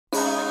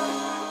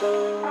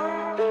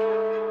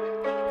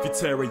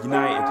Futera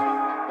United,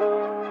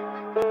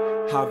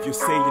 have your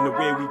say in the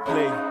way we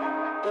play.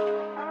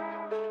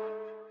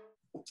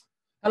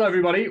 Hello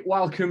everybody,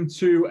 welcome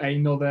to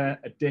another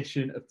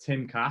edition of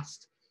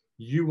TimCast.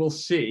 You will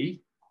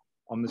see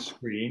on the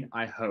screen,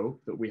 I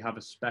hope, that we have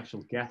a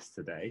special guest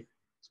today.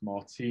 It's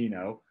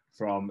Martino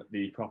from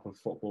the Proper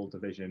Football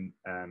Division,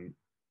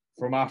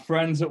 from our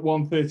friends at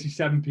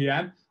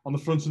ONE37pm on the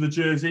front of the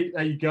jersey.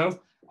 There you go.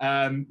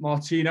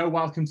 Martino,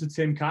 welcome to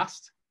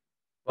TimCast.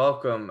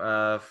 Welcome.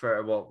 I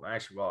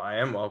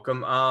am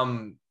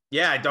welcome.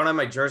 Yeah, I don't have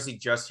my jersey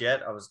just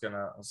yet. I was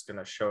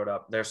gonna show it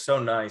up. They're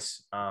so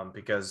nice.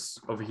 Because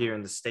over here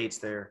in the States,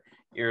 they're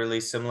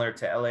eerily similar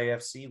to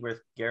LAFC,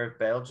 where Gareth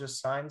Bale just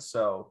signed.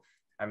 So,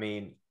 I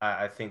mean,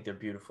 I think they're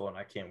beautiful, and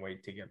I can't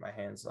wait to get my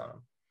hands on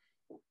them.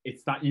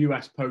 It's that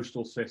US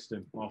postal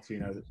system,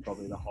 Martino, that's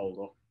probably the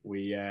hold-up.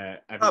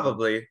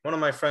 Probably one of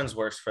my friends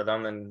works for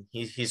them, and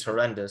he's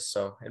horrendous,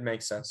 so it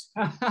makes sense.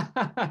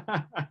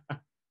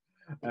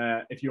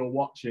 If you're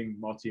watching,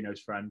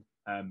 Martino's friend,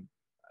 that's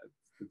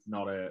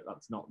not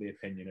the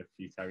opinion of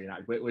Futera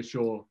United. We're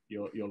sure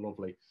you're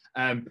lovely.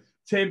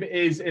 Tim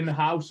is in the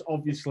house,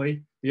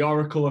 obviously, the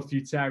Oracle of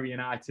Futera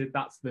United.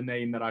 That's the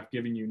name that I've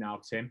given you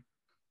now, Tim.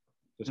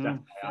 Just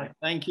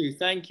Thank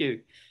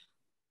you.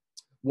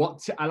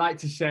 What I like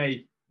to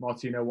say,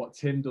 Martino, what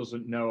Tim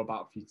doesn't know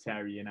about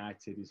Futera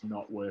United is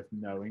not worth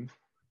knowing.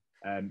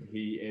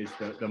 He is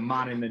the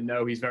man in the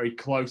know. He's very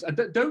close.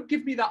 Don't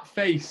give me that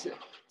face.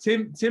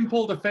 Tim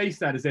pulled a face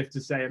there as if to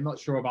say, I'm not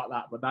sure about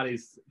that, but that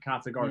is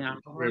categorically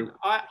true.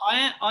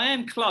 I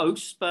am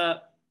close,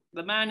 but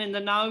the man in the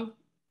know,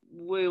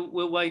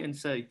 we'll wait and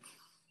see.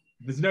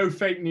 There's no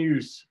fake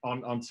news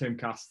on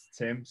TimCast,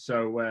 Tim.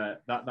 So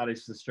that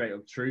is the straight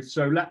up truth.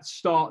 So let's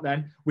start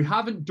then. We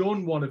haven't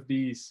done one of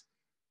these.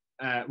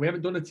 We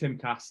haven't done a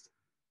TimCast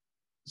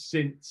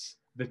since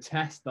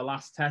the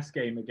last test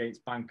game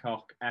against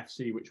Bangkok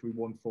FC, which we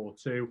won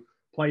 4-2.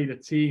 Played a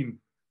team,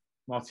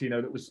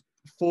 Martino, that was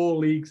 4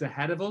 leagues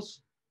ahead of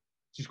us,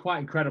 which is quite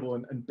incredible,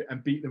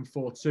 and beat them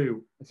 4-2.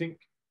 I think,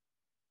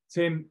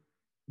 Tim,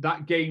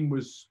 that game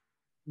was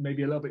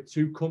maybe a little bit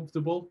too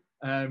comfortable,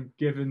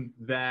 given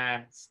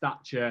their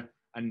stature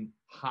and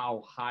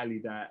how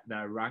highly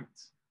they're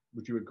ranked.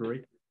 Would you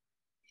agree?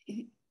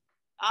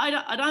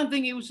 I don't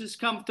think it was as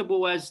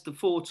comfortable as the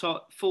 4-2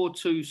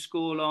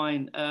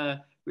 scoreline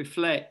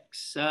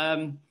reflects.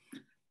 As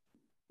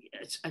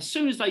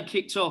soon as they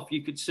kicked off,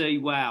 you could see,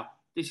 wow,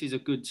 this is a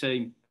good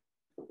team.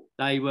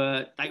 They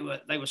were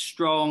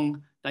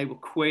strong. They were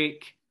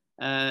quick.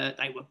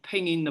 They were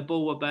pinging the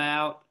ball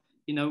about,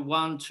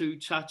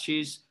 1-2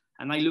 touches,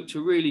 and they looked a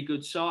really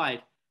good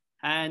side.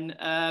 And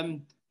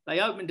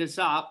they opened us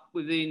up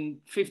within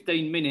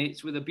 15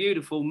 minutes with a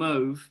beautiful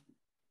move.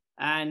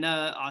 And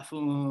I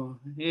thought, oh,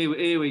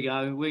 here we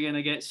go. We're going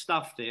to get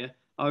stuffed here.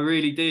 I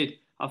really did.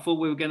 I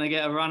thought we were going to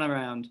get a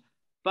runaround.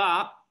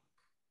 But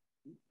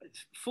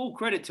full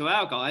credit to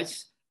our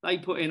guys. They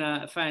put in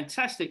a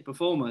fantastic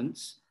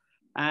performance.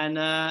 And,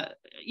 at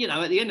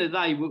the end of the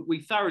day, we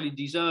thoroughly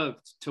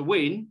deserved to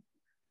win.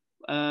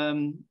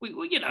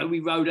 We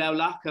rode our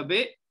luck a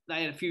bit.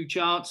 They had a few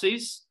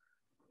chances,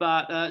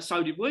 but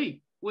so did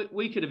we.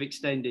 We could have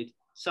extended.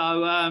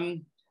 So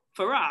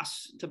for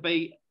us to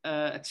be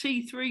a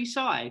T3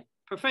 side,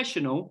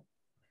 professional,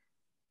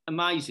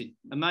 amazing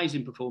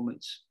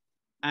performance.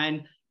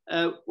 And,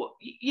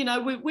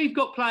 we've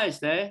got players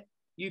there.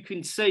 You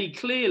can see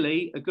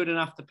clearly are good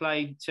enough to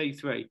play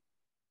T3.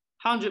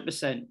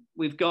 100%.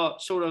 We've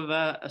got sort of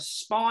a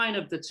spine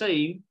of the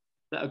team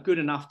that are good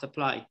enough to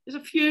play. There's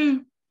a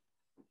few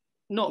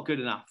not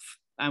good enough.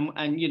 And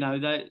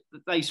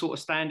they sort of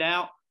stand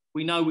out.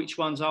 We know which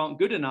ones aren't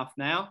good enough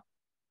now.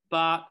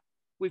 But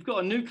we've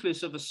got a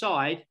nucleus of a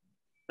side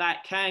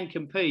that can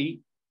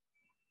compete,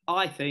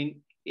 I think,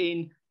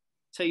 in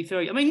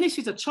T3. I mean, this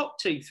is a top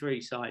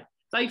T3 side.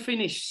 They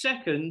finished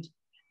second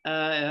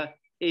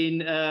in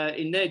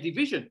their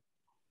division.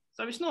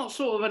 So it's not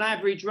sort of an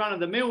average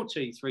run-of-the-mill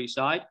T3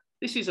 side.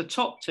 This is a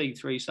top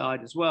T3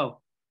 side as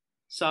well.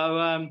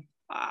 So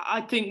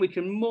I think we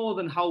can more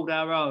than hold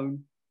our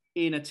own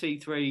in the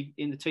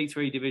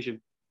T3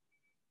 division.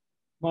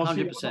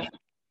 100%.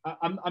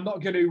 I'm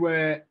not going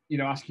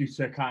to ask you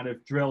to kind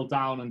of drill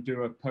down and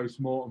do a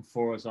post-mortem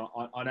for us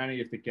on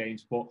any of the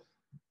games, but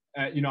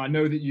I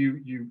know that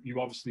you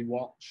obviously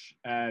watch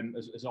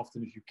as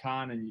often as you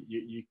can, and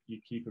you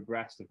keep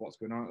abreast of what's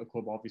going on at the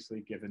club, obviously,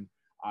 given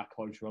our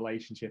close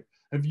relationship.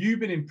 Have you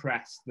been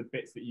impressed, the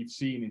bits that you've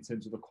seen in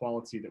terms of the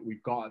quality that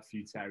we've got at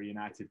Futera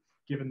United,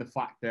 given the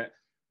fact that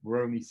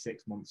we're only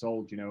 6 months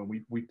old, and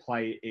we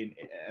play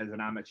as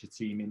an amateur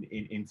team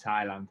in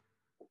Thailand?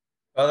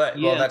 Well,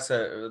 that's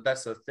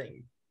a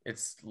thing.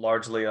 It's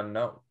largely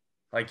unknown.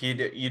 Like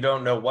you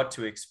don't know what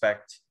to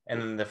expect, and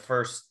then the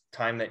first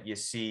time that you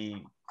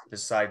see the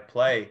side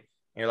play,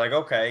 you're like,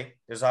 okay,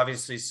 there's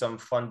obviously some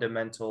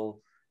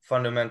fundamentals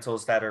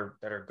that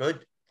are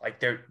good. Like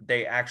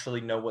they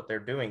actually know what they're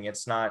doing.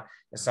 It's not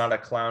a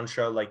clown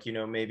show like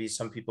maybe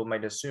some people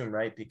might assume,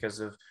 right? Because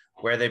of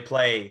where they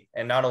play.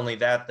 And not only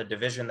that, the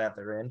division that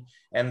they're in,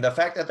 and the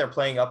fact that they're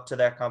playing up to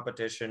that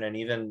competition, and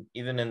even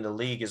in the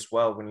league as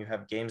well, when you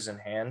have games in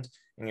hand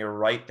and you're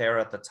right there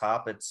at the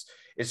top, it's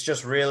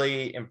just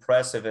really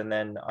impressive. And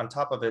then on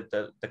top of it,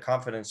 the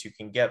confidence you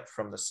can get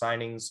from the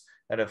signings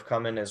that have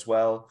come in as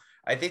well.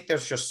 I think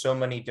there's just so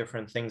many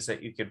different things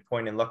that you could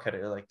point and look at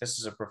it like this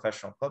is a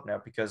professional club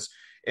now. Because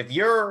if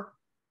you're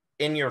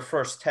in your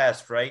first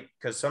test, right,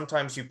 because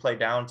sometimes you play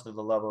down to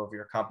the level of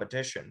your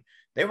competition,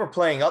 they were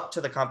playing up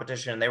to the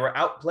competition and they were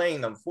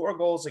outplaying them. 4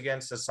 goals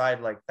against a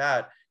side like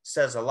that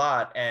says a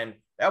lot. And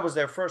that was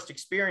their first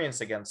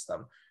experience against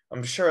them.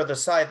 I'm sure the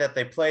side that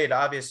they played,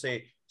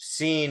 obviously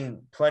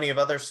seen plenty of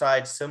other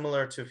sides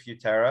similar to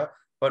Futera,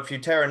 but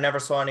Futera never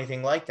saw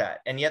anything like that.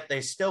 And yet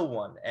they still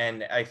won.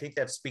 And I think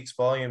that speaks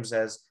volumes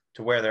as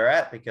to where they're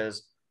at,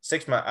 because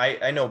 6 months,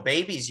 I know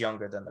Baby's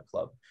younger than the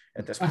club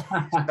at this point.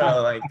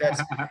 So like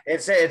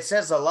it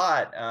says a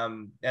lot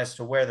as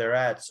to where they're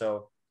at.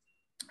 So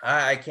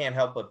I can't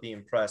help but be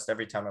impressed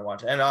every time I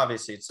watch it. And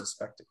obviously it's a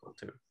spectacle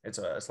too. It's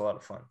a lot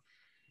of fun.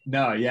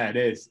 No, yeah, it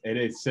is. It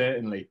is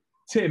certainly.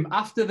 Tim,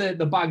 after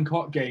the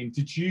Bangkok game,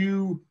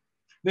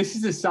 this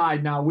is a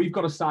side now, we've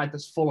got a side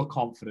that's full of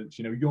confidence,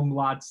 you know, young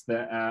lads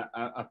that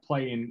are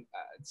playing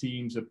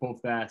teams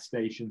above their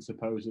station,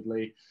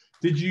 supposedly.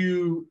 Did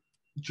you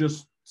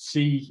just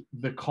see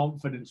the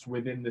confidence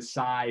within the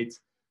side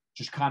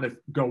just kind of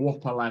go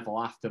up a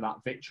level after that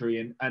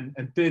victory?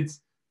 And did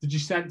you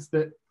sense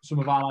that some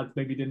of our lads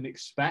maybe didn't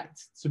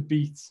expect to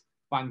beat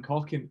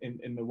Bangkok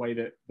in the way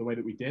that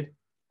we did?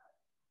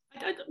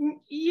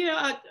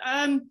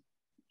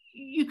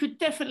 You could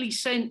definitely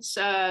sense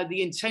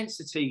the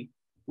intensity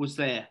was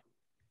there.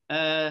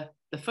 The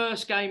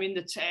first game in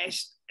the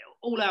test,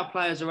 all our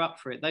players are up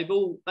for it. They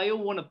all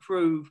want to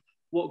prove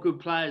what good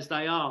players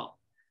they are.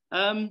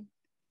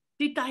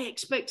 Did they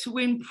expect to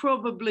win?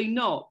 Probably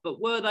not.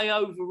 But were they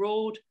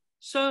overawed?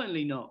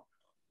 Certainly not.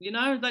 You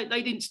know,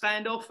 they didn't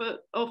stand off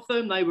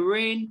them. They were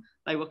in.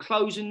 They were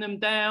closing them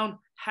down,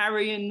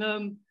 harrying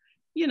them.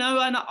 You know,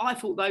 and I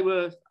thought they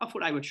were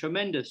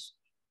tremendous.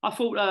 I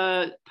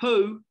thought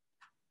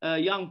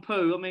young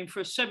Pooh. I mean, for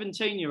a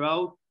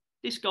 17-year-old,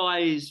 this guy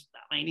is.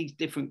 I mean, he's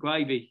different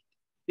gravy.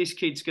 This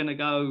kid's going to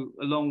go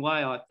a long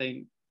way. I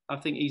think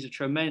he's a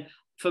tremendous.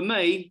 For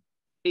me,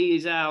 he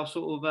is our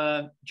sort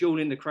of jewel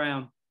in the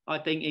crown. I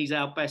think he's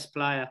our best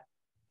player.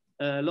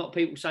 A lot of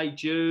people say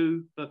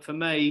Jew, but for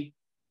me,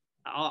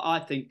 I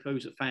think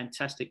Pooh's a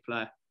fantastic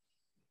player.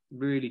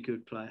 Really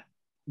good player.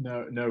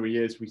 No, he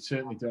is. We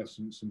certainly do have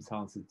some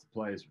talented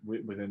players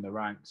within the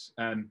ranks.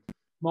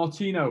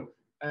 Martino,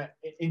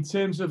 in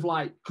terms of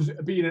like, because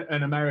being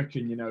an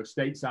American, you know,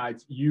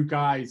 stateside, you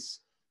guys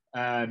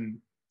you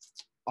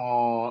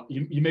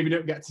maybe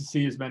don't get to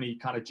see as many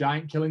kind of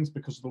giant killings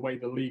because of the way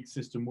the league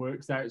system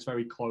works there. It's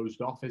very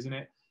closed off, isn't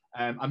it?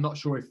 I'm not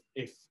sure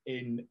if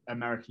in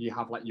America you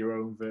have like your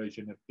own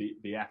version of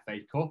the FA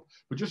Cup,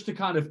 but just to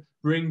kind of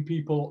bring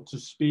people up to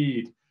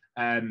speed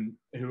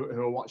who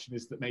are watching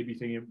this that may be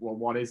thinking, well,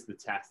 what is the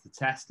test? The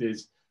test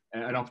is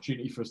an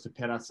opportunity for us to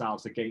pit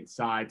ourselves against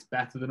sides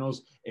better than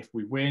us. If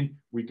we win,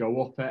 we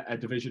go up a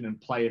division and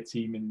play a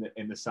team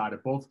in the side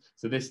above.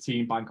 So this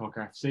team, Bangkok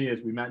FC,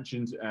 as we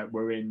mentioned,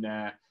 we're in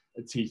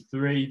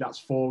T3. That's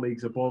 4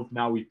 leagues above.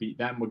 Now we beat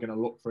them. We're going to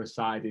look for a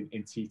side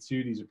in T2.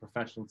 These are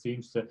professional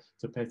teams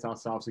to pit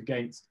ourselves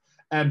against.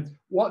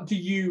 What do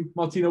you,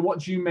 Martino, what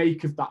do you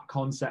make of that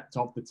concept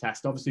of the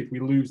test? Obviously, if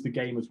we lose the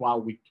game as well,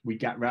 we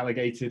get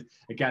relegated.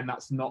 Again,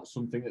 that's not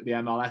something that the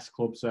MLS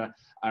clubs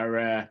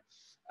are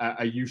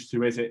used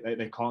to, is it?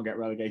 They can't get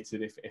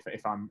relegated.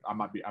 If I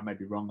might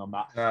be wrong on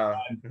that. No.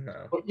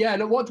 But yeah,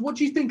 what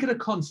do you think of the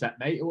concept,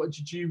 mate? What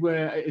did you?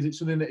 Is it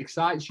something that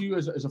excites you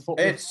as a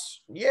footballer?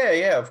 It's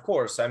yeah, of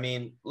course. I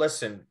mean,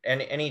 listen,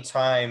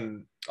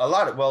 anytime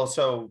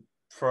so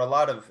for a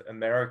lot of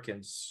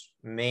Americans,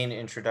 main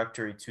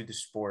introductory to the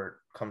sport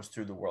comes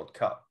through the World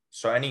Cup.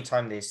 So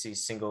anytime they see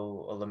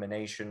single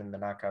elimination in the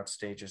knockout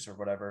stages or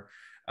whatever,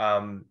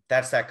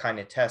 that's that kind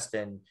of test.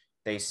 And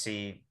they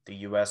see the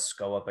US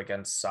go up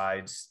against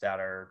sides that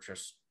are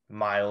just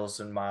miles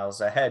and miles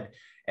ahead.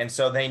 And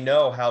so they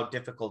know how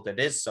difficult it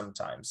is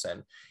sometimes.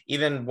 And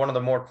even one of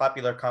the more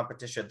popular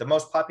competition, the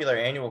most popular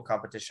annual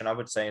competition, I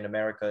would say in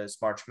America, is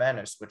March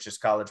Madness, which is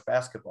college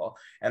basketball.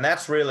 And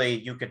that's really,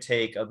 you could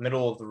take a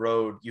middle of the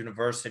road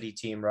university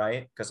team,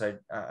 right? Because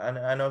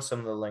I know some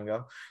of the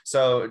lingo.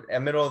 So a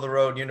middle of the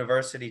road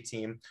university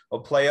team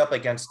will play up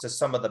against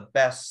some of the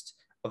best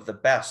of the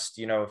best.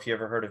 You know, if you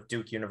ever heard of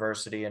Duke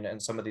University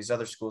and some of these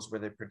other schools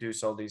where they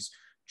produce all these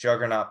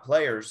juggernaut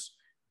players,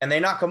 and they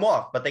knock them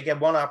off, but they get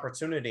one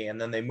opportunity and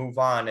then they move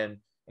on, and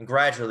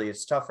gradually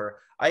it's tougher.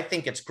 I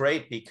think it's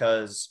great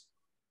because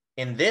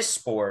in this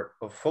sport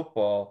of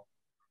football,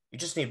 you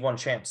just need one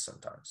chance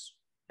sometimes,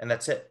 and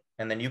that's it.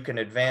 And then you can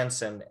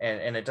advance, and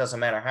it doesn't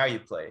matter how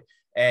you play.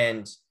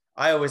 And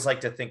I always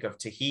like to think of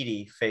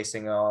Tahiti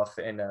facing off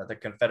in the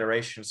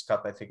Confederations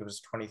Cup. I think it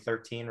was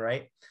 2013,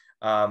 right?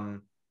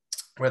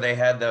 Where they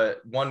had the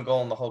one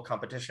goal in the whole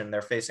competition.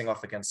 They're facing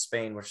off against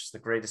Spain, which is the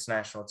greatest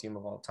national team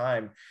of all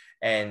time.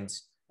 And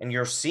And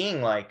you're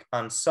seeing, like,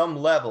 on some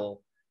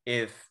level,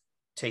 if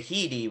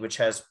Tahiti, which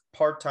has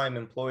part-time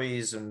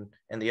employees and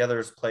the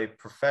others play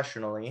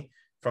professionally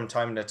from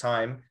time to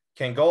time,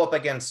 can go up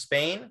against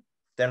Spain,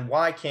 then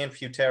why can't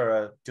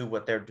Futera do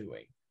what they're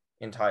doing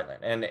in Thailand?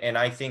 And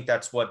I think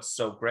that's what's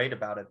so great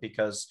about it,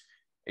 because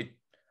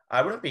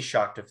I wouldn't be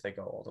shocked if they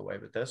go all the way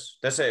with this.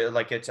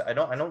 I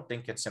don't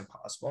think it's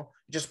impossible.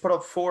 You just put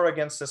up 4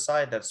 against a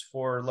side that's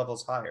 4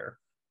 levels higher.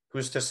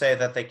 Who's to say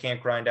that they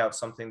can't grind out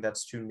something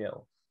that's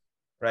 2-0,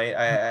 right?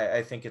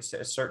 I think it's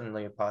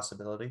certainly a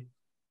possibility.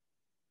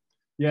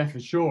 Yeah, for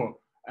sure.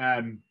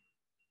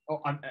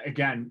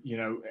 Again,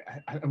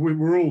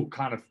 we're all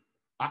kind of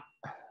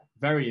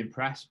very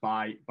impressed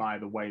by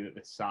the way that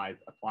this side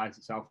applies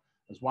itself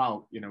as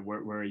well.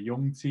 We're a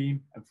young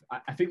team.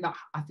 I think that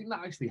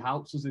actually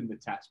helps us in the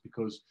test,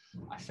 because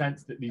I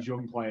sense that these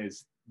young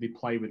players, they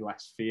play with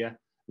less fear.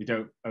 They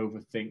don't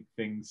overthink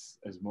things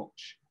as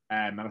much,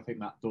 and I think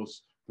that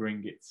does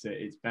bring its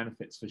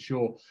benefits for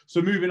sure.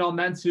 So moving on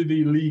then to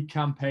the league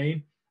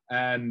campaign.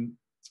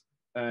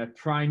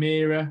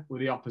 Primera were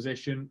the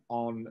opposition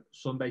on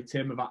Sunday.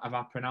 Tim, have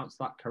I pronounced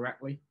that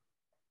correctly?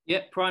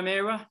 Yeah,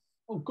 Primera.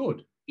 Oh,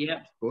 good.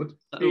 Yeah, good.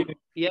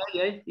 Yeah,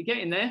 you're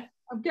getting there.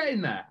 I'm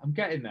getting there.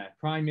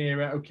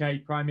 Primera,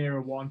 okay.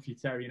 Primera 1,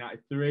 Futera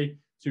United 3.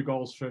 2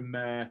 goals from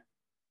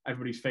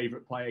everybody's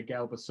favourite player,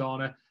 Gael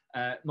Bassana.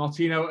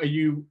 Martino, are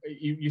you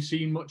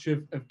seen much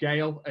of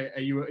Gael?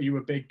 Are you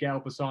a big Gael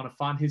Bassana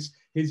fan?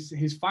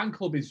 His fan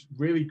club is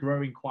really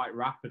growing quite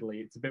rapidly.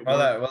 It's a bit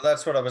well,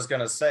 that's what I was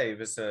gonna say. He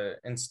was an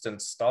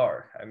instant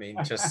star. I mean,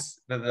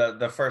 just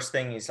the first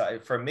thing he's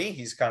like, for me,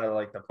 he's kind of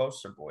like the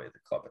poster boy of the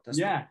club at this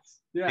point.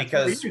 Yeah,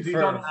 because no,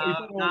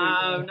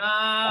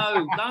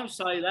 don't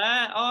say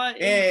that.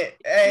 Hey,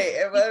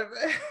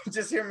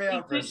 just hear me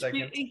out for a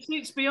second. He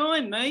sits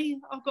behind me.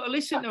 I've got to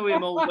listen to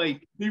him all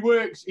week. He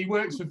works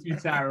for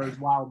Futera as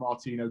well,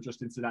 Martino.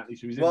 Just incidentally,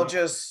 so he's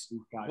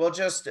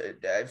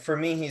for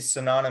me, he's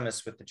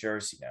synonymous with the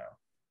jersey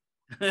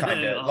now.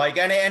 Kind of like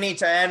any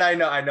time. And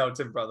I know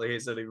Tim probably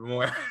hates it even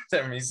more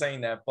than me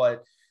saying that,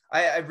 but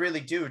I really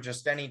do.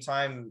 Just any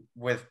time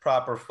with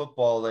proper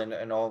football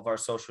and all of our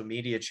social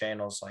media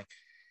channels, like,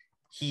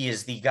 he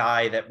is the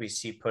guy that we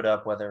see put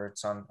up, whether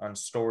it's on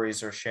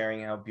stories or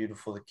sharing how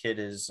beautiful the kid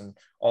is and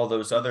all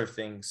those other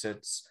things.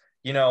 It's,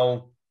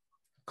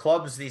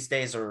 clubs these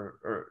days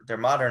they're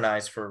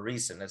modernized for a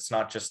reason. It's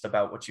not just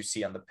about what you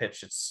see on the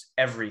pitch, it's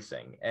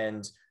everything.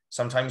 And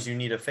sometimes you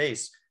need a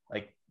face,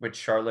 like with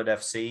Charlotte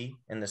FC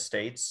in the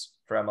States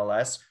for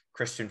MLS,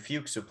 Christian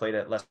Fuchs, who played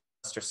at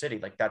Leicester City.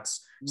 Like,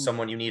 that's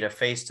someone you need a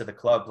face to the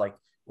club. Like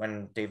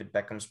when David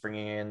Beckham's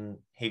bringing in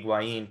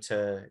Higuain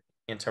to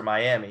Inter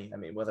Miami. I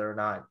mean, whether or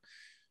not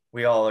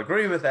we all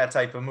agree with that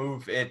type of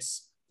move,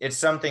 it's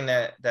something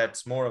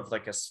that's more of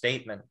like a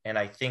statement. And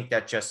I think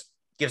that just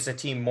gives the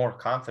team more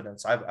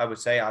confidence. I would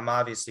say, I'm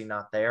obviously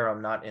not there.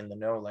 I'm not in the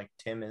know like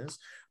Tim is,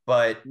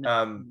 but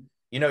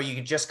you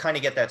can just kind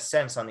of get that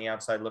sense on the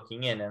outside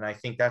looking in. And I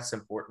think that's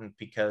important,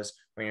 because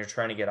when you're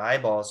trying to get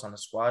eyeballs on a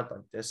squad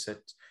like this,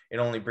 it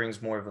only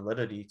brings more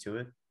validity to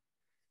it.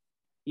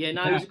 Yeah,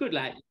 no, he's a good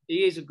lad.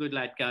 He is a good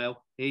lad,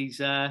 Gael.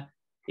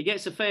 He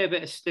gets a fair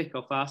bit of stick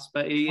off us,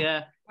 but he's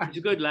a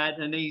good lad,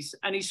 and he's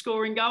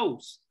scoring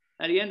goals.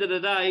 At the end of the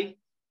day,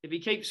 if he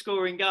keeps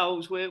scoring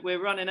goals,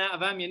 we're running out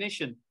of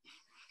ammunition.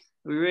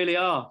 We really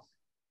are.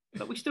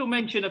 But we still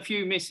mention a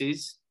few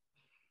misses.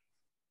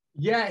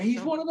 Yeah,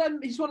 he's one of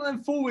them. He's one of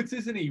them forwards,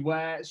 isn't he?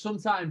 Where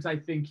sometimes I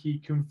think he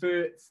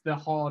converts the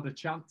harder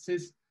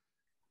chances.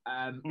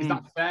 Is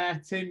that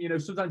fair, Tim?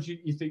 Sometimes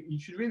you think you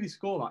should really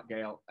score that,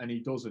 Gael, and he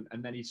doesn't,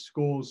 and then he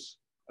scores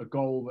a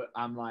goal that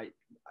I'm like,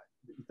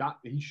 that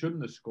he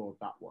shouldn't have scored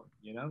that one.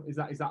 Is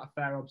that a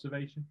fair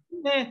observation?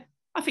 Yeah,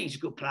 I think he's a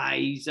good player.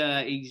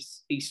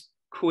 He's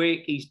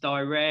quick. He's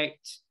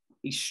direct.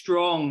 He's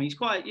strong. He's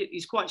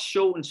quite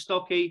short and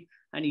stocky,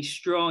 and he's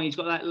strong. He's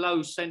got that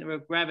low center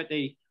of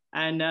gravity,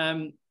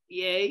 and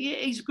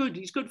he's good.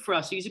 He's good for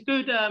us. He's a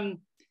good.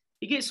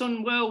 He gets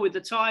on well with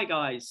the Thai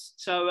guys,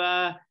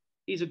 so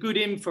he's a good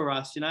in for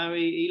us.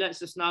 He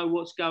lets us know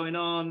what's going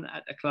on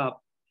at the club.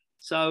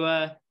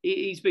 So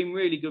he's been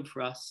really good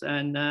for us,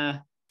 and I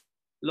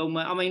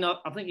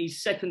think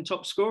he's second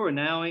top scorer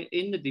now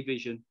in the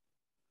division.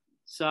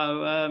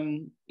 So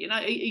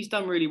he's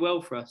done really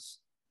well for us.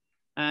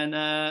 And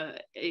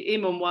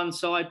him on one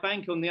side,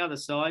 Bank on the other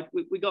side,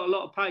 we got a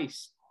lot of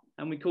pace,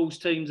 and we cause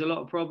teams a lot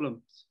of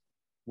problems.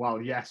 Well,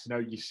 yes,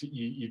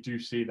 you do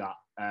see that.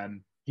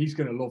 He's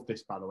going to love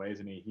this, by the way,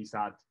 isn't he? He's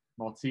had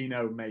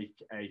Martino make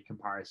a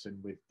comparison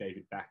with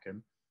David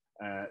Beckham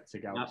to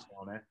Gael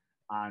Bassana,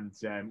 and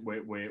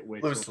we're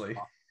loosely.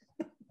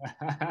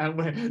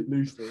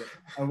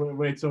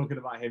 We're talking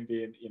about him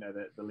being,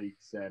 the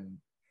league's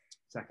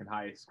second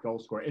highest goal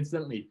scorer.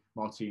 Incidentally,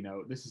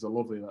 Martino, this is a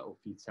lovely little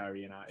Futera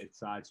United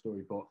side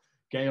story, but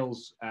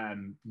Gail's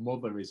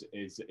mother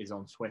is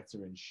on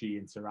Twitter, and she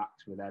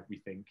interacts with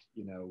everything,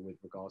 with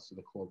regards to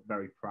the club.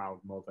 Very proud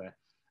mother.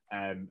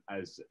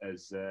 as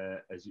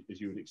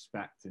you would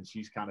expect, and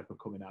she's kind of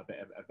becoming a bit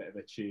of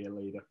a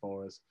cheerleader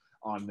for us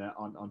on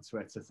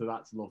Twitter. So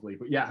that's lovely.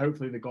 But yeah,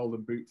 hopefully the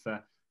golden boot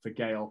for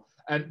Gail.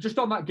 And just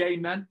on that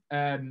game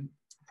then,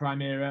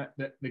 Primera,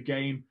 the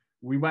game,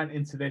 we went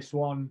into this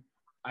one.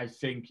 I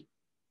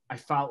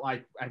felt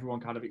like everyone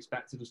kind of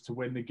expected us to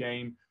win the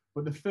game.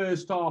 But the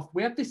first half,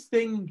 we had this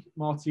thing,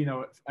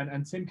 Martino,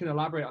 and Tim can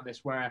elaborate on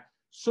this, where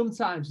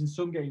sometimes in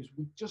some games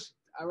we just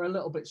are a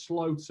little bit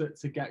slow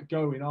to get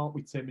going, aren't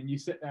we, Tim? And you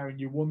sit there and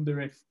you wonder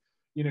if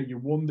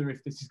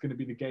this is going to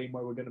be the game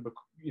where we're going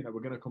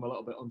to come a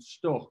little bit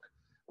unstuck.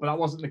 But that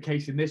wasn't the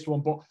case in this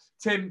one. But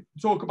Tim,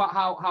 talk about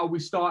how we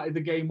started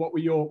the game. What were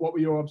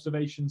your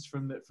observations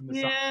from the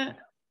yeah.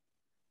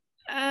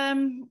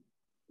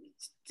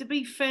 To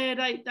be fair,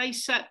 they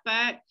sat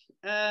back.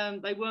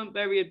 They weren't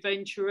very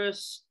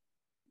adventurous.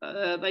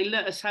 They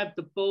let us have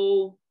the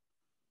ball.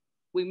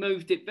 We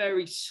moved it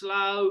very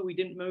slow. We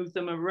didn't move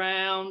them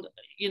around.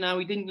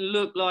 We didn't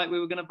look like we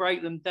were going to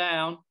break them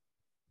down.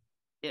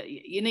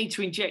 You need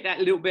to inject that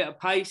little bit of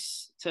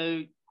pace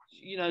to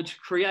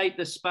create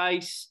the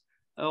space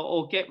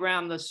or get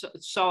round the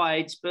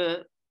sides.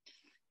 But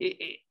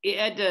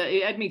it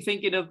had me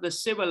thinking of the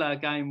similar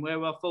game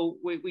where I thought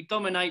we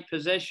dominate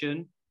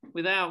possession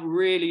without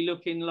really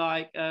looking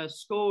like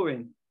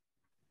scoring.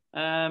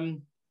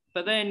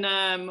 But then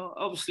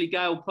obviously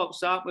Gail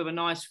pops up with a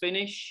nice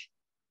finish.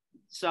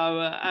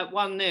 So at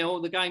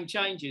 1-0, the game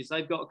changes.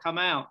 They've got to come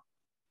out.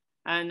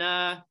 And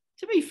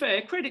to be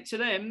fair, credit to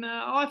them.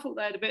 I thought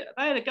they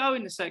had a go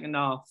in the second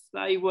half.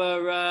 They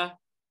were,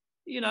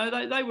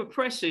 they were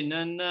pressing.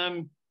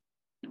 And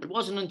it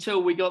wasn't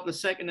until we got the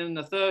second and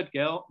the third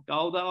goal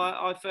that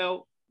I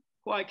felt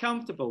quite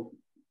comfortable.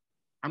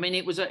 I mean,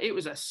 it was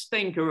a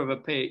stinker of a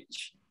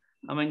pitch.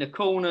 I mean, the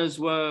corners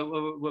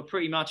were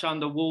pretty much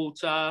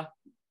underwater.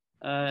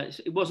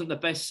 It wasn't the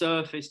best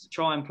surface to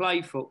try and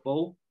play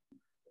football.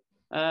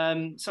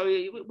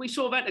 So we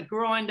sort of had to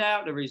grind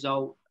out the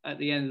result at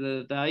the end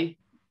of the day.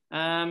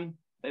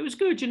 It was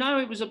good,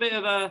 It was a bit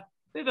of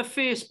a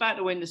fierce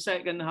battle in the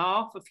second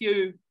half. A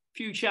few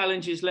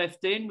challenges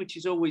left in, which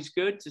is always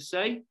good to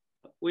see.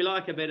 We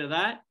like a bit of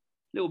that. A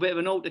little bit of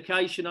an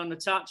altercation on the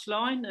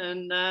touchline,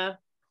 and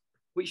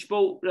which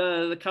brought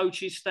the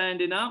coaches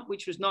standing up,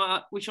 which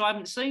I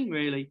haven't seen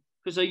really,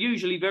 because they're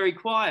usually very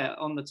quiet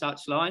on the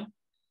touchline.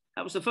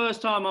 That was the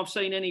first time I've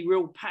seen any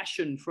real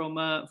passion from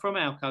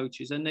our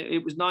coaches, and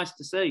it was nice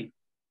to see.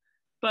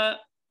 But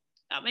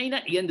I mean,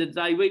 at the end of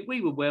the day, we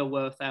were well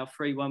worth our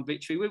 3-1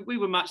 victory. We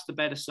were much the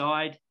better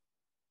side.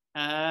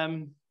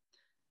 I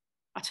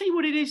tell you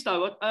what it is,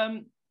 though.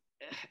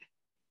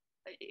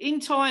 In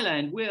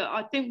Thailand,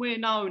 I think we're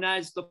known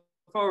as the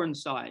foreign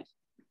side.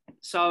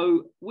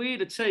 So we're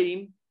the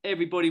team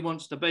everybody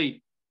wants to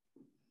beat.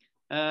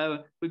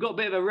 We've got a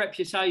bit of a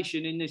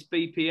reputation in this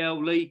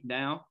BPL league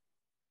now.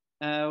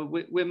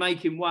 We're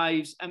making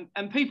waves,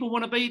 and people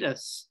want to beat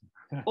us,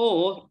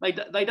 or they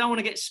don't want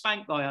to get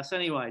spanked by us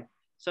anyway.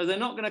 So they're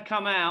not going to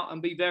come out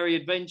and be very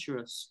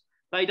adventurous.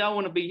 They don't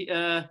want to be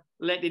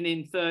letting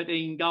in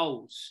 13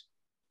 goals.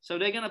 So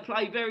they're going to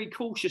play very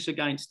cautious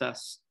against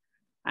us.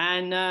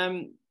 And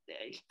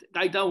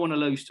they don't want to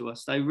lose to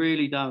us. They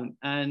really don't.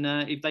 And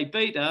if they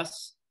beat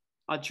us,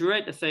 I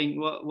dread to think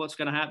what's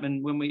going to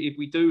happen if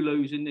we do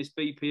lose in this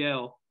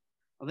BPL.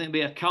 I think it'll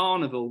be a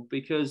carnival,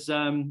 because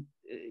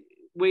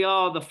we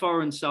are the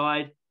foreign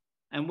side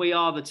and we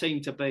are the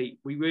team to beat.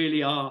 We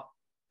really are.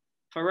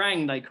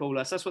 Farang, they call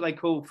us. That's what they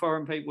call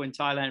foreign people in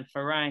Thailand,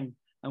 Farang.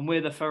 And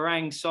we're the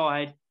Farang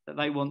side that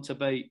they want to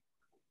beat.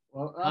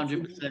 Well,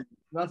 100%.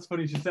 That's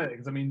funny you said it,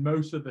 because I mean,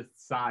 most of the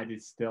side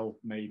is still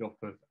made up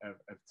of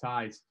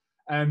Thais.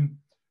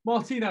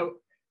 Martino,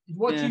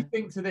 what do you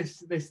think to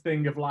this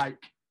thing of like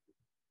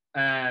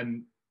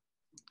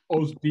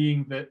us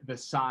being the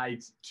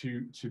side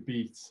to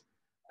beat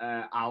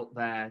out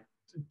there?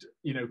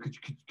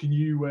 Can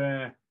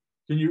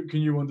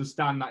you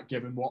understand that,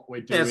 given what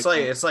we're doing? Yeah,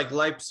 it's like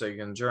Leipzig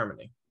in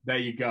Germany. There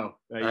you go.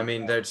 I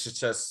mean, they're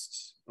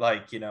just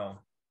like,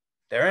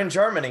 they're in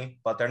Germany,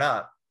 but they're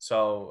not.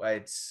 So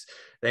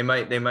they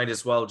might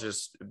as well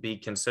just be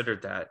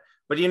considered that.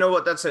 But you know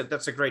what? That's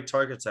a great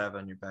target to have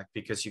on your back,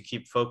 because you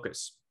keep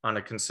focus on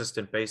a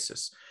consistent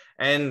basis.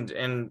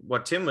 And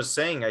what Tim was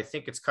saying, I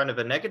think it's kind of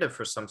a negative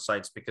for some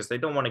sites, because they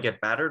don't want to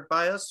get battered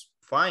by us.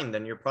 Fine,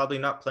 then you're probably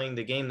not playing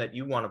the game that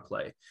you want to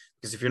play.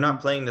 Because if you're not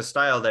playing the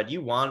style that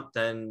you want,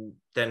 then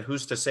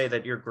who's to say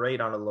that you're great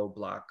on a low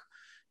block?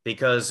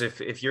 Because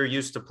if you're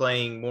used to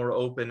playing more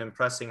open and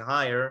pressing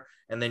higher,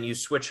 and then you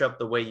switch up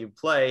the way you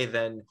play,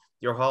 then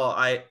your whole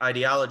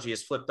ideology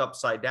is flipped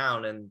upside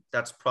down, and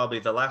that's probably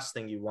the last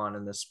thing you want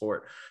in this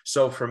sport.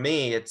 So for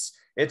me,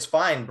 it's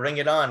fine, bring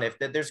it on. If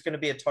there's going to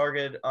be a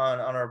target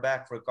on our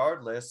back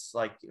regardless,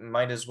 like,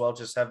 might as well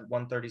just have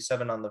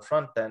 137 on the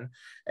front then,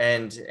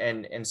 and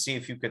see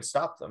if you could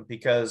stop them.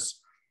 Because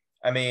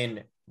I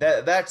mean,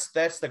 that's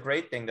the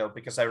great thing though,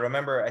 because I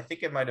remember, I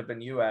think it might have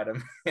been you,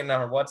 Adam, in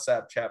our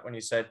WhatsApp chat, when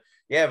you said,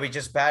 yeah, we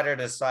just battered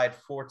aside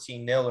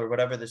 14-0 or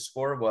whatever the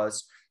score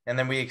was. and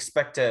then we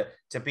expect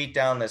to beat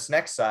down this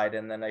next side,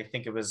 and then I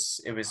think it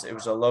was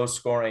a low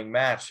scoring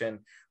match.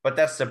 But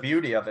that's the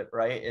beauty of it,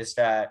 right? Is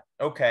that,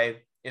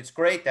 okay, it's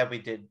great that we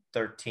did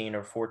 13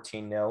 or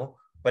 14-0,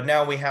 but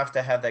now we have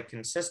to have that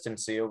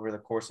consistency over the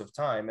course of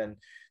time, and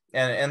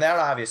that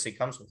obviously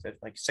comes with it.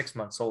 Like 6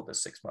 months old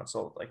is 6 months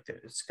old. Like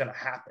it's gonna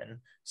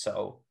happen.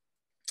 So,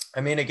 I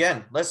mean,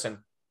 again, listen,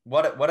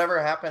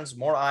 whatever happens,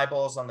 more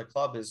eyeballs on the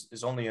club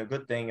is only a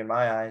good thing in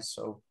my eyes.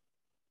 So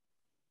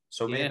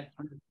yeah,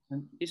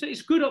 it's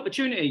a good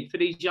opportunity for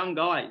these young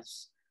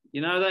guys.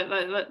 You know,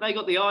 they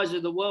got the eyes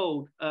of the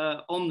world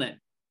on them,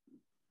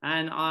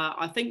 and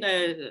I think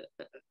they're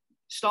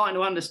starting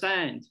to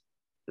understand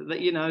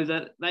that, you know,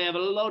 that they have a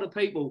lot of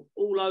people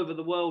all over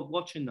the world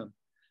watching them,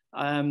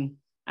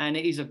 and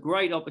it is a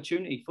great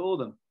opportunity for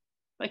them.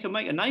 They can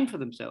make a name for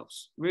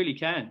themselves, really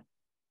can.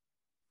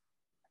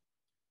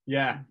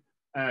 Yeah,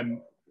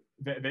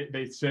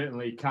 they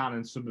certainly can,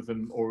 and some of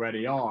them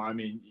already are. I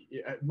mean,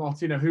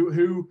 Martino,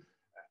 who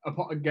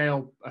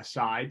Gail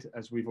aside,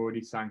 as we've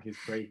already sang his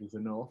praises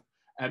enough,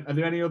 are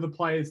there any other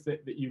players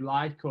that you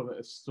like or that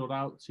have stood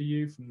out to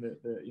you from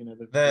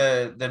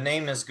the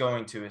name is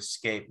going to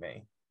escape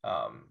me,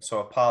 so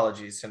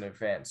apologies in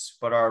advance,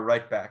 but our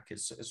right back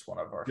is one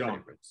of our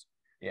favorites.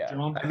 Yeah,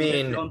 John. I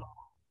mean,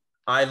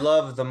 I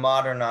love the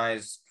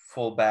modernized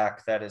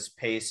fullback that is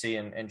pacey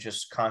and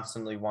just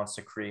constantly wants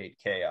to create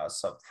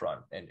chaos up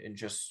front and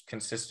just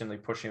consistently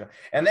pushing.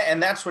 And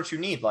that's what you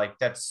need. Like,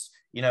 that's,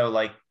 you know,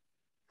 like,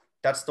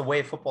 that's the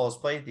way football is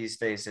played these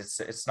days.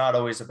 It's not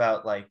always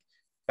about like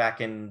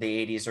back in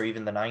the 80s or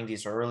even the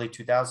 90s or early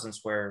 2000s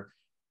where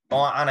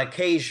on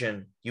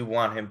occasion you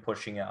want him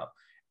pushing up.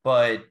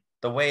 But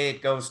the way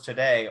it goes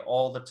today,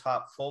 all the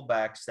top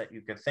fullbacks that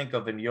you could think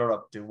of in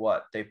Europe do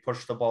what? They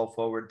push the ball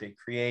forward, they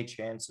create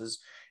chances.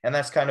 And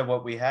that's kind of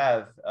what we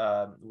have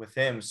with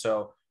him.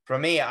 So for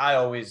me, I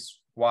always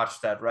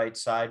watch that right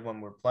side when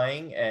we're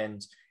playing.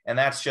 And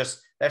that's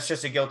just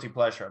a guilty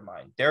pleasure of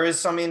mine. There is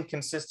some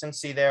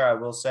inconsistency there, I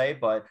will say,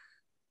 but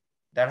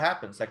that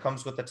happens. That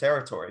comes with the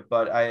territory.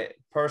 But I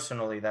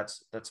personally,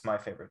 that's my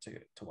favorite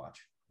to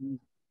watch.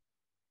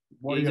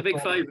 He's a big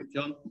favorite,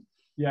 John.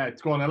 Yeah,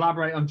 go on,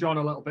 elaborate on John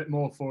a little bit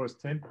more for us,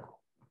 Tim.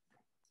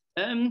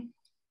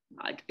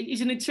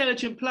 He's an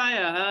intelligent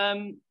player.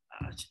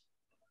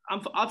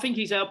 I think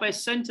he's our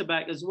best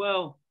centre-back as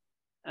well.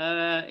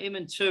 Him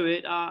and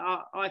Tuit,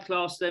 I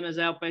class them as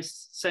our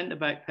best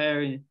centre-back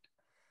pairing,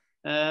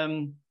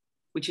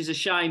 which is a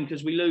shame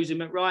because we lose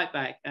him at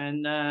right-back.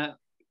 And I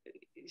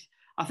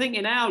think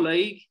in our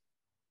league,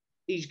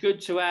 he's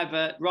good to have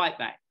a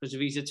right-back because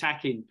of his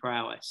attacking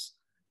prowess.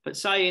 But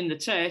say in the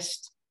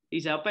Test,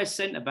 he's our best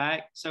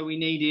centre-back, so we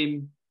need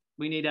him.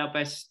 We need our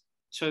best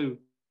two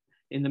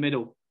in the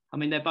middle. I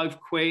mean, they're both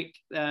quick.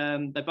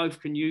 They both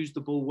can use the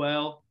ball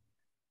well.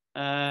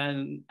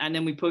 And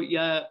then we put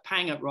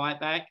Pang at right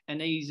back, and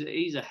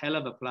he's a hell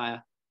of a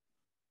player.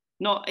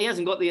 He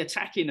hasn't got the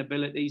attacking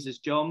abilities as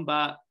John,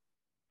 but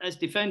as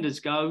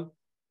defenders go,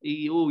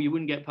 you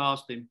wouldn't get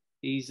past him.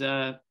 He's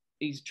a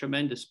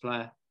tremendous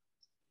player.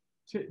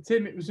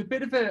 Tim, it was a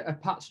bit of a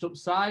patched up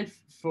side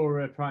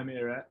for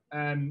Primera.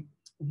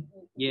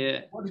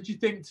 Yeah. What did you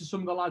think to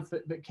some of the lads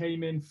that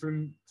came in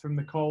from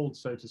the cold,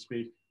 so to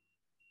speak?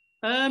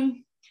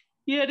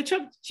 Yeah,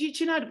 do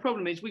you know the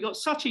problem is we got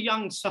such a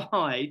young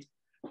side.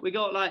 We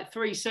got like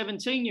 3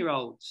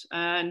 17-year-olds,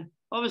 and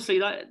obviously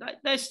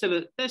they're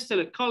still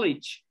at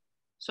college,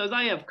 so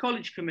they have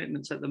college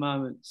commitments at the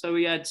moment. So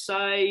we had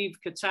Save,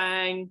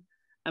 Katang,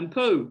 and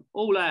Pooh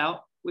all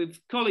out with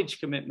college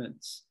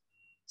commitments.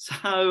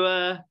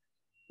 So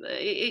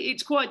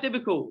it's quite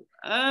difficult.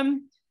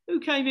 Who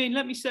came in?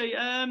 Let me see.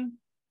 I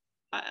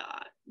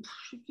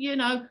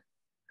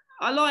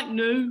like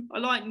New. I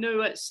like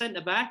New at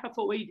centre back. I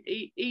thought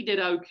he did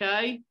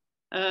okay.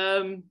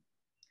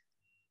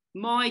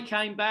 Mai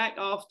came back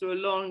after a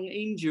long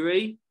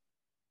injury,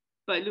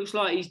 but it looks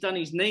like he's done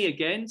his knee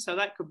again, so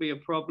that could be a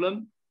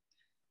problem.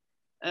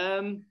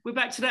 We're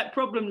back to that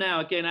problem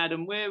now again,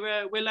 Adam.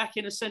 We're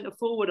lacking a centre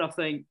forward, I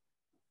think.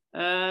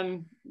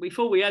 We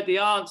thought we had the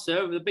answer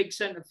of the big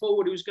centre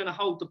forward who was going to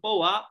hold the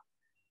ball up,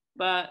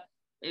 but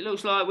it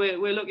looks like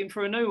we're looking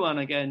for a new one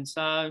again.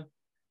 So,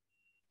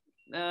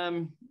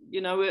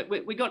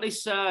 we got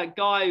this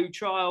guy who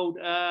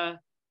trialled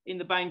in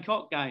the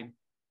Bangkok game,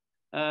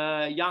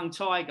 young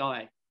Thai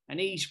guy, and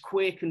he's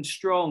quick and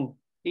strong.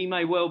 He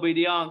may well be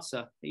the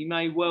answer.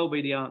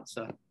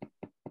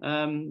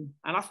 And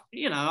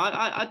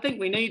I think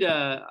we need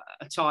a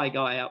Thai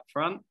guy up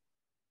front.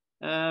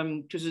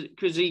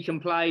 Because he can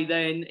play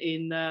then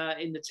in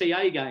the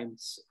TA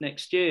games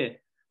next year.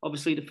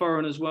 Obviously, the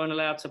foreigners weren't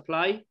allowed to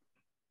play.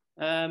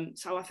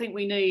 So I think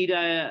we need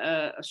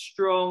a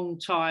strong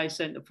Thai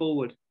centre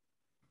forward.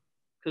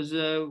 Because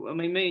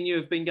me and you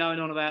have been going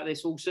on about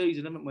this all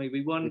season, haven't we?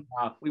 We want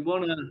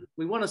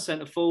a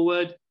centre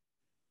forward.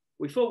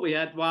 We thought we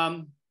had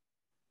one,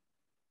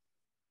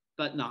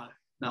 but no.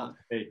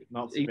 He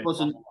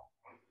wasn't.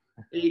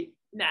 He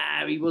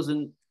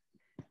wasn't.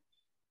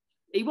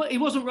 He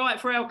wasn't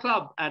right for our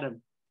club,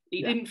 Adam.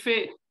 He didn't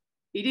fit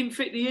he didn't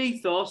fit the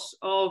ethos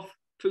of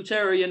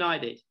Futera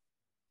United.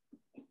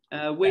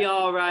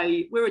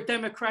 We're a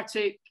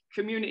democratic,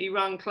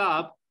 community-run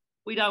club.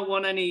 We don't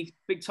want any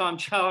big-time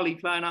Charlie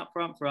playing up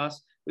front for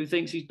us who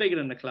thinks he's bigger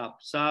than the club.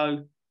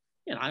 So,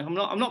 you know, I'm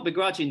not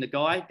begrudging the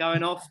guy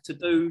going off to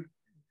do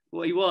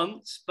what he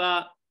wants,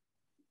 but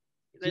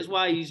there's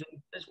ways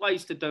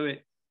to do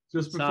it.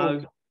 Just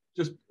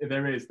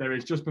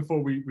before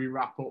we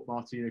wrap up,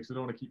 Martino, because I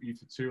don't want to keep you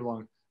for too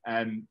long.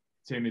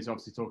 Tim is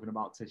obviously talking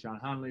about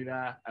Tishan Hanley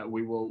there.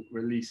 We will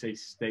release a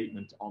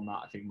statement on that.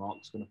 I think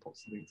Mark's going to put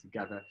something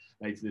together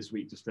later this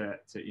week just to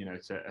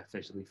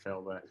officially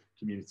fill the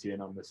community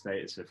in on the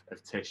status of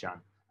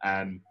Tishan,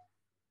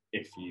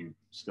 if you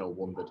still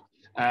wondered.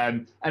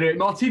 Anyway,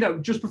 Martino,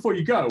 just before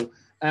you go,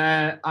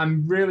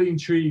 I'm really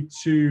intrigued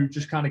to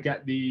just kind of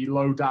get the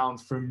lowdown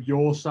from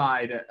your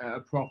side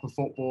at Proper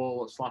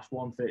Football /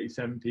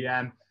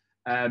 137pm.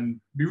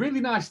 Be really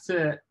nice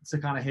to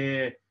kind of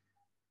hear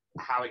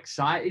how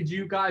excited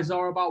you guys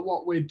are about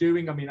what we're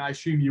doing. I mean, I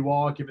assume you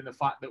are, given the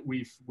fact that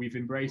we've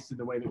embraced it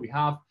the way that we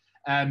have.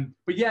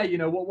 But yeah, you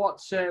know,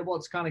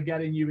 what's kind of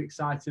getting you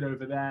excited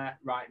over there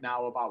right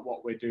now about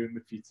what we're doing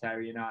with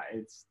Futera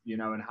United, you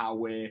know, and how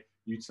we're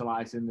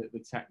utilising the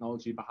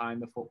technology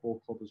behind the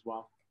football club as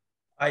well?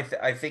 I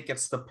think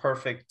it's the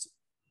perfect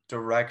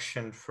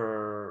direction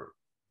for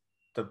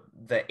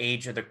the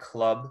age of the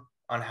club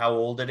on how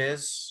old it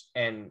is,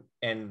 and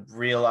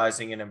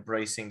realizing and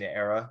embracing the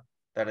era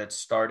that it's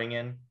starting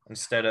in,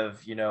 instead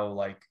of, you know,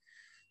 like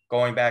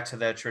going back to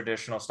that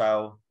traditional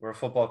style. We're a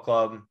football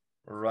club,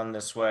 we're run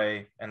this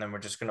way, and then we're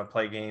just going to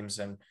play games,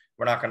 and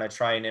we're not going to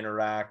try and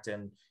interact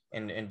and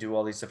do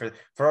all these different.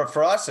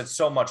 For us, it's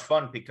so much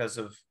fun because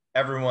of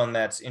everyone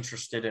that's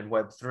interested in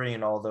Web3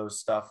 and all those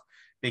stuff,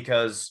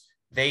 because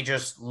they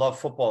just love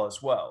football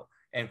as well.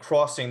 And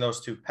crossing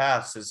those two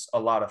paths is a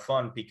lot of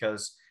fun,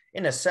 because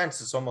in a sense,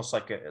 it's almost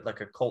like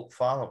a cult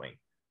following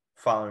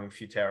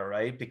Futera,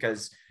 right?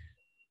 Because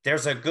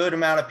there's a good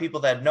amount of people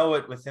that know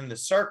it within the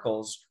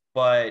circles,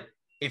 but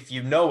if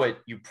you know it,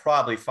 you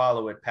probably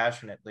follow it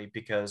passionately,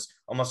 because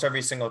almost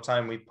every single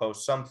time we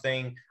post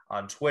something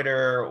on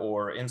Twitter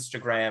or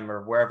Instagram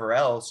or wherever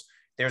else,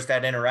 there's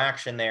that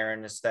interaction there,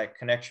 and it's that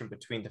connection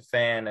between the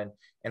fan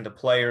and the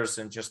players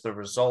and just the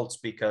results,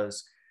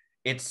 because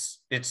it's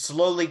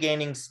slowly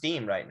gaining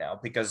steam right now,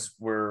 because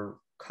we're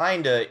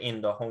kind of in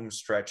the home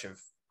stretch of,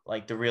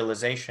 like, the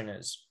realization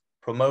is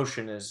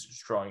promotion is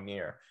drawing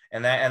near,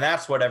 and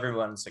that's what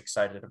everyone's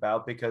excited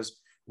about, because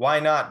why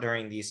not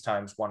during these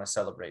times want to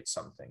celebrate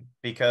something?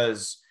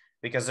 Because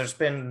there's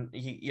been,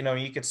 you know,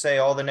 you could say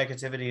all the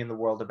negativity in the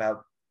world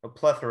about a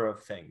plethora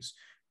of things,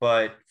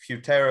 but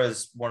Futera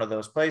is one of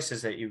those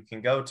places that you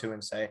can go to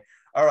and say,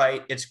 all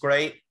right, it's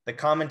great, the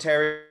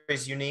commentary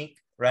is unique,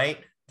 right?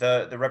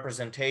 The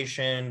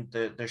representation,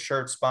 the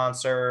shirt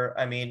sponsor.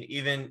 I mean,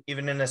 even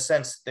in a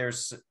sense,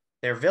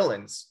 they're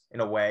villains in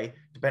a way,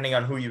 depending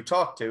on who you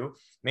talk to.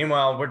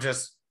 Meanwhile, we're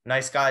just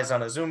nice guys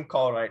on a Zoom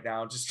call right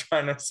now, just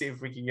trying to see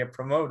if we can get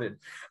promoted.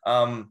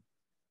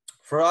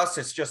 For us,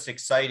 it's just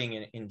exciting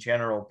in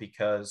general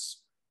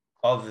because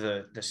of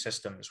the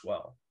system as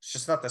well. It's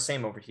just not the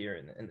same over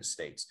here in the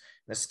States.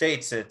 In the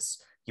States,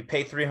 it's you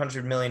pay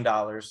 $300 million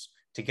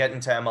to get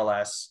into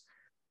MLS,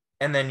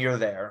 and then you're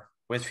there.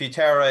 With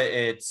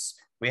Futera,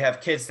 we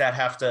have kids that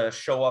have to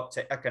show up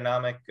to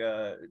economic,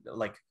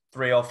 like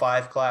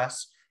 305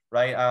 class,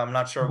 right? I'm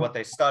not sure what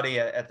they study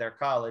at their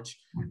college.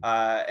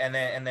 And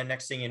then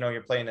next thing you know,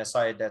 you're playing a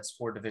side that's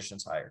 4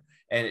 divisions higher.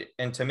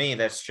 And to me,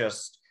 that's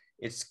just,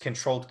 it's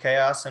controlled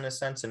chaos in a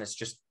sense. And it's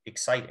just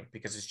exciting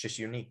because it's just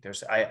unique.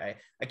 I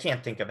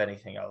can't think of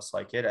anything else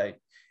like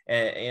it.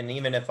 And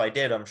even if I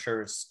did, I'm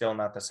sure it's still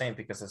not the same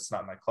because it's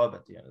not my club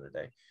at the end of the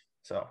day.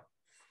 So,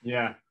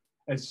 yeah.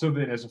 It's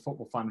something, as a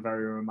football fan,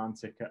 very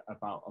romantic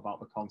about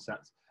the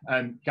concept.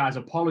 Guys,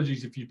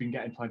 apologies if you've been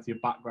getting plenty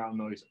of background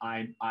noise.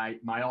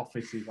 My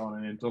office is on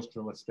an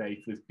industrial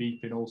estate. There's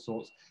beeping, all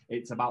sorts.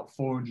 It's about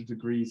 400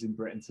 degrees in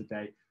Britain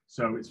today,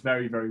 so it's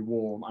very, very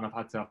warm, and I've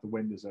had to have the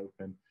windows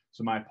open.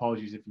 So my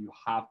apologies if you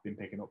have been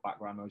picking up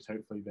background noise.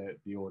 Hopefully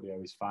the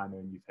audio is fine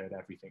and you've heard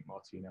everything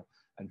Martino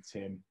and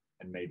Tim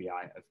and maybe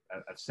I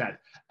have said.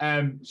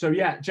 So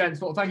yeah, gents,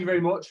 well, thank you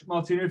very much,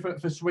 Martino,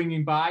 for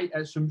swinging by.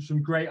 Some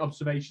great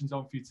observations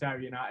on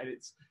Futera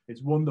United.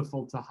 It's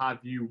wonderful to have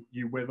you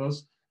with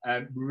us.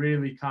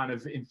 Really kind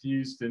of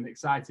enthused and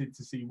excited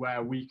to see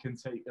where we can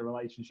take the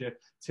relationship.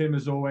 Tim,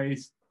 as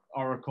always,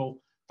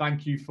 Oracle,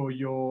 thank you for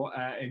your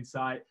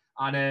insight.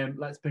 And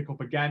let's pick up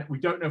again. We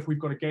don't know if we've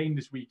got a game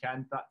this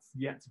weekend. That's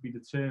yet to be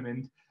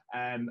determined.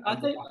 I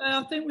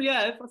think we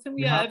have.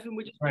 And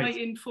we're just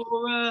waiting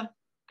for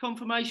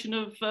confirmation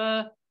of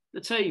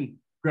the team.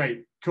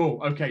 Great,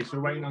 cool. Okay, so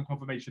we're waiting on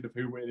confirmation of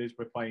who it is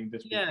we're playing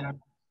this weekend.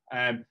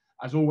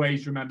 As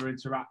always, remember,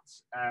 interact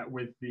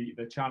with the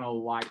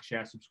channel, like,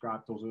 share,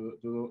 subscribe,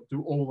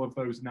 do all of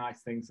those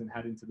nice things, and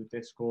head into the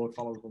Discord,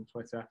 follow us on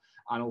Twitter,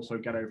 and also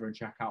get over and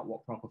check out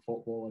what Proper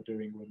Football are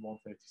doing with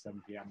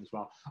 137pm as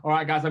well. All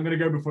right, guys, I'm going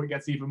to go before it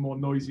gets even more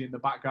noisy in the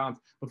background,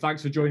 but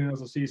thanks for joining us.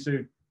 I'll see you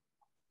soon.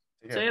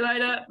 See you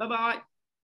later. Bye-bye.